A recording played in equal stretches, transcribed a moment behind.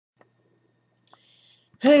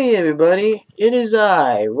Hey everybody, it is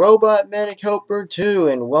I, Robot Manic Helper 2,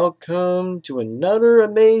 and welcome to another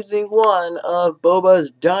amazing one of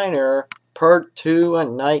Bubba's Diner, Part 2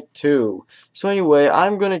 and Night 2. So anyway,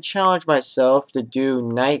 I'm going to challenge myself to do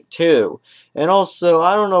Night 2. And also,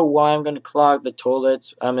 I don't know why I'm going to clog the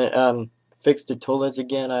toilets, fix the toilets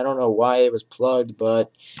again. I don't know why it was plugged,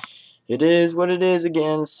 but it is what it is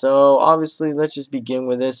again. So obviously, let's just begin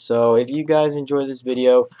with this. So if you guys enjoy this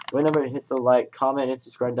video, remember to hit the like, comment, and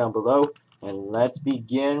subscribe down below. And let's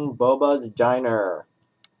begin Boba's Diner.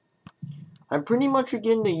 I'm pretty much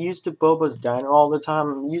getting used to Boba's Diner all the time.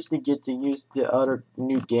 I'm used to get to use the other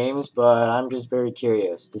new games, but I'm just very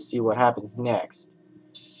curious to see what happens next.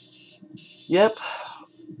 Yep,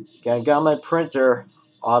 I got my printer.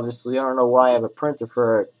 Obviously, I don't know why I have a printer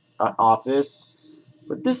for an office.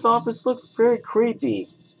 But this office looks very creepy.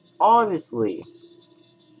 Obviously.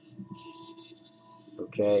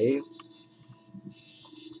 Okay.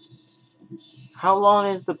 How long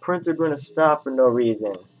is the printer going to stop for no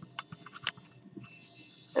reason?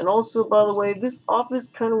 And also, by the way, this office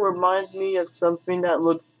kind of reminds me of something that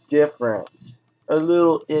looks different. A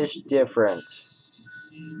little-ish different.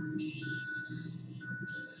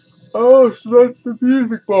 Oh, so that's the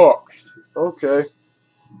music box. Okay.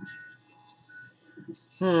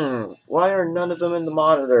 Why are none of them in the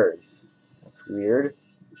monitors? That's weird.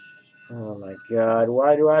 Oh my god,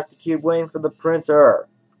 why do I have to keep waiting for the printer?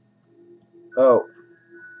 Oh.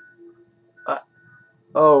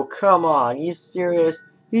 Oh, come on. Are you serious?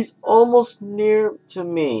 He's almost near to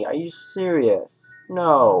me. Are you serious?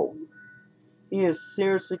 No. He is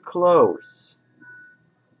seriously close.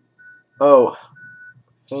 Oh,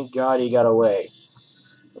 thank God he got away.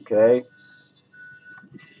 Okay.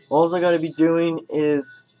 All I gotta be doing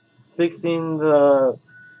is fixing the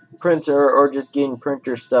printer or just getting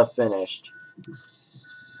printer stuff finished.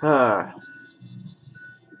 Huh.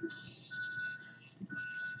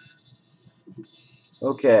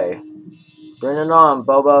 Okay. Bring it on,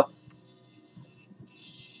 Bubba.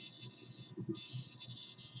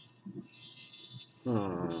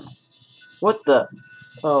 What the?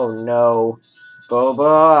 Oh no.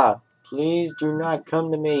 Boba, please do not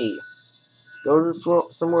come to me. Go to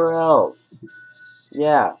somewhere else.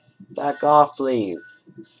 Yeah, back off, please.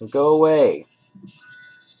 Go away.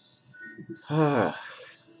 Oh,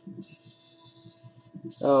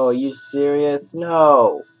 are you serious?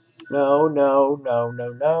 No. No, no, no,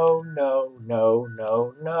 no, no, no, no,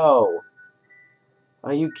 no, no.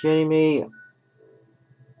 Are you kidding me?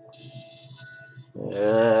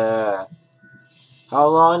 Ugh. How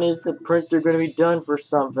long is the printer going to be done for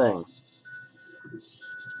something?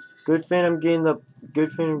 Good thing I'm getting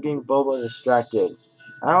Boba distracted.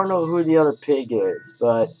 I don't know who the other pig is,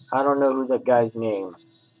 but I don't know who that guy's name.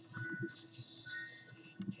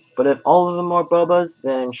 But if all of them are Bubba's,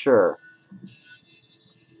 then sure.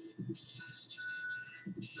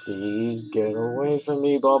 Please get away from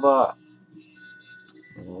me, Bubba.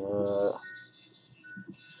 Oh,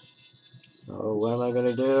 what am I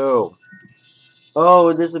gonna do? Oh,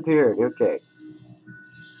 it disappeared. Okay.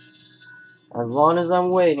 As long as I'm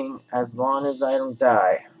waiting, as long as I don't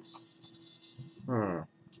die.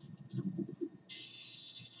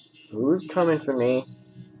 Who's coming for me?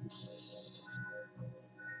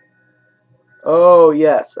 Oh,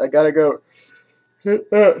 yes. I gotta go. Hit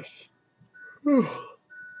X.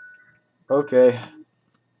 Okay.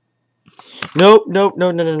 Nope, nope,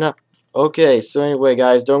 no, no, no, no. Okay, so anyway,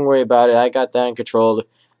 guys, don't worry about it. I got that in control.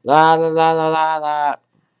 La, la, la, la, la, la.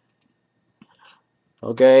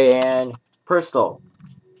 Okay, and personal.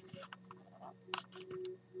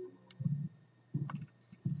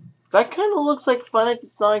 That kind of looks like Final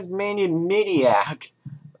Sonic's Maniac.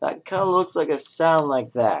 That kind of looks like a sound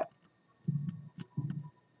like that.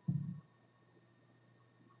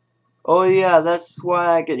 Oh yeah, that's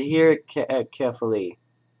why I could hear it carefully.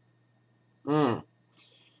 Oh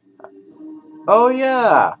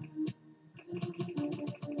yeah.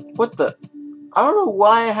 What the? I don't know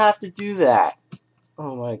why I have to do that.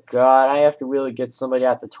 Oh my god, I have to really get somebody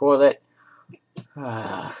out the toilet.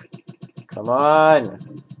 Come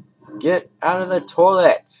on. Get out of the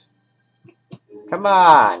toilet. Come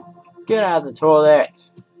on. Get out of the toilet.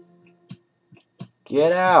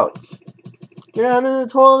 Get out. Get out of the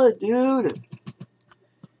toilet, dude.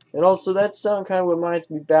 And also, that sound kind of reminds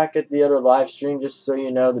me back at the other live stream, just so you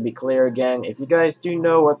know, to be clear again. If you guys do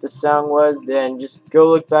know what the sound was, then just go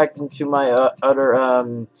look back into my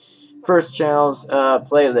other first channel's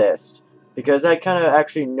playlist. Because I kind of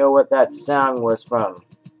actually know what that sound was from.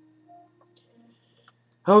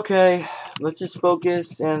 Okay, let's just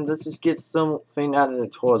focus and let's just get something out of the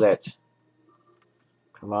toilet.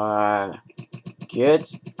 Come on.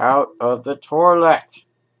 Get out of the toilet.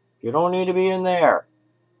 You don't need to be in there.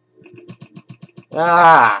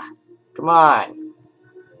 Ah! Come on.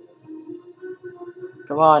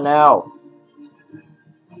 Come on now.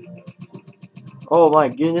 Oh my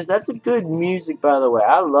goodness, that's a good music, by the way.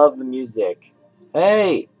 I love the music.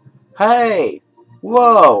 Hey! Hey!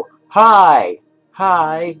 Whoa! Hi!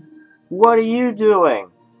 Hi! What are you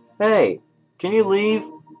doing? Hey! Can you leave?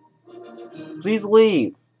 Please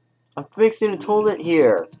leave. I'm fixing the toilet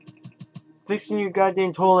here. Fixing your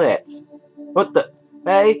goddamn toilet. What the?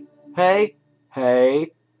 Hey! Hey!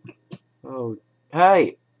 Hey! Oh,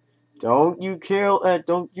 hey! Don't you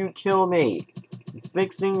kill me. I'm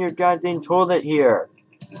fixing your goddamn toilet here.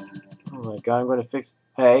 Oh my god, I'm gonna fix...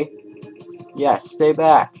 Hey. Yes, stay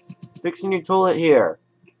back. Fixing your toilet here.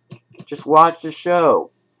 Just watch the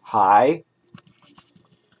show. Hi.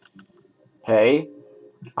 Hey.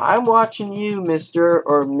 I'm watching you, Mr.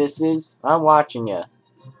 or Mrs. I'm watching you.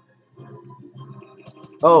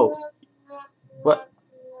 Oh. What?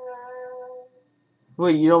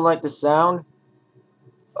 Wait, you don't like the sound?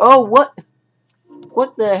 Oh, what?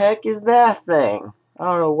 What the heck is that thing? I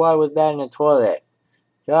don't know why was that in the toilet.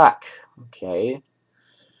 Yuck. Okay.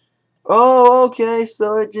 Oh, okay,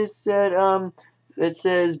 so it just said, it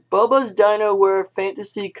says, Bubba's Dino where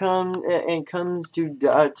fantasy comes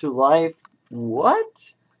to life.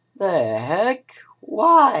 What the heck?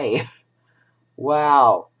 Why?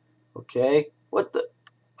 Wow. Okay. What the?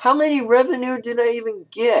 How many revenue did I even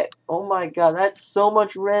get? Oh my god, that's so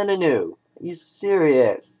much revenue. Are you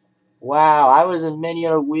serious? Wow, I was in many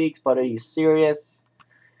other weeks, but are you serious?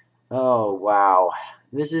 Oh, wow.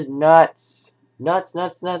 This is nuts. Nuts,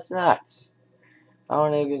 nuts, nuts, nuts. I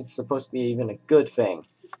don't think it's supposed to be even a good thing.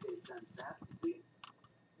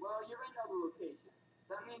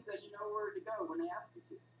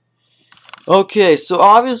 Okay, so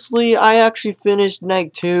obviously I actually finished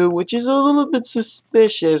night 2, which is a little bit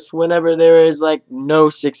suspicious whenever there is like no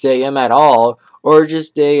 6 a.m. at all, or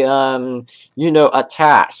just a a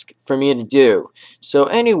task for me to do. So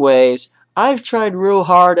anyways, I've tried real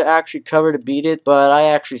hard to actually cover to beat it, but I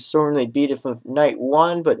actually certainly beat it from night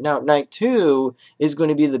 1, but now night 2 is going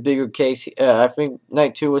to be the bigger case. I think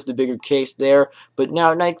night 2 was the bigger case there, but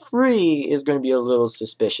now night 3 is going to be a little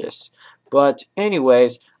suspicious. But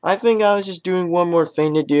anyways, I think I was just doing one more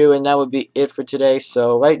thing to do, and that would be it for today.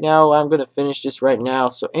 So right now, I'm going to finish this right now.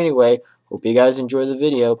 So anyway, hope you guys enjoy the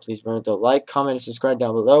video. Please remember to like, comment, and subscribe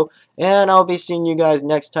down below. And I'll be seeing you guys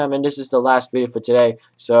next time, and this is the last video for today.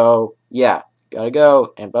 So yeah, gotta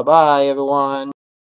go, and bye-bye, everyone.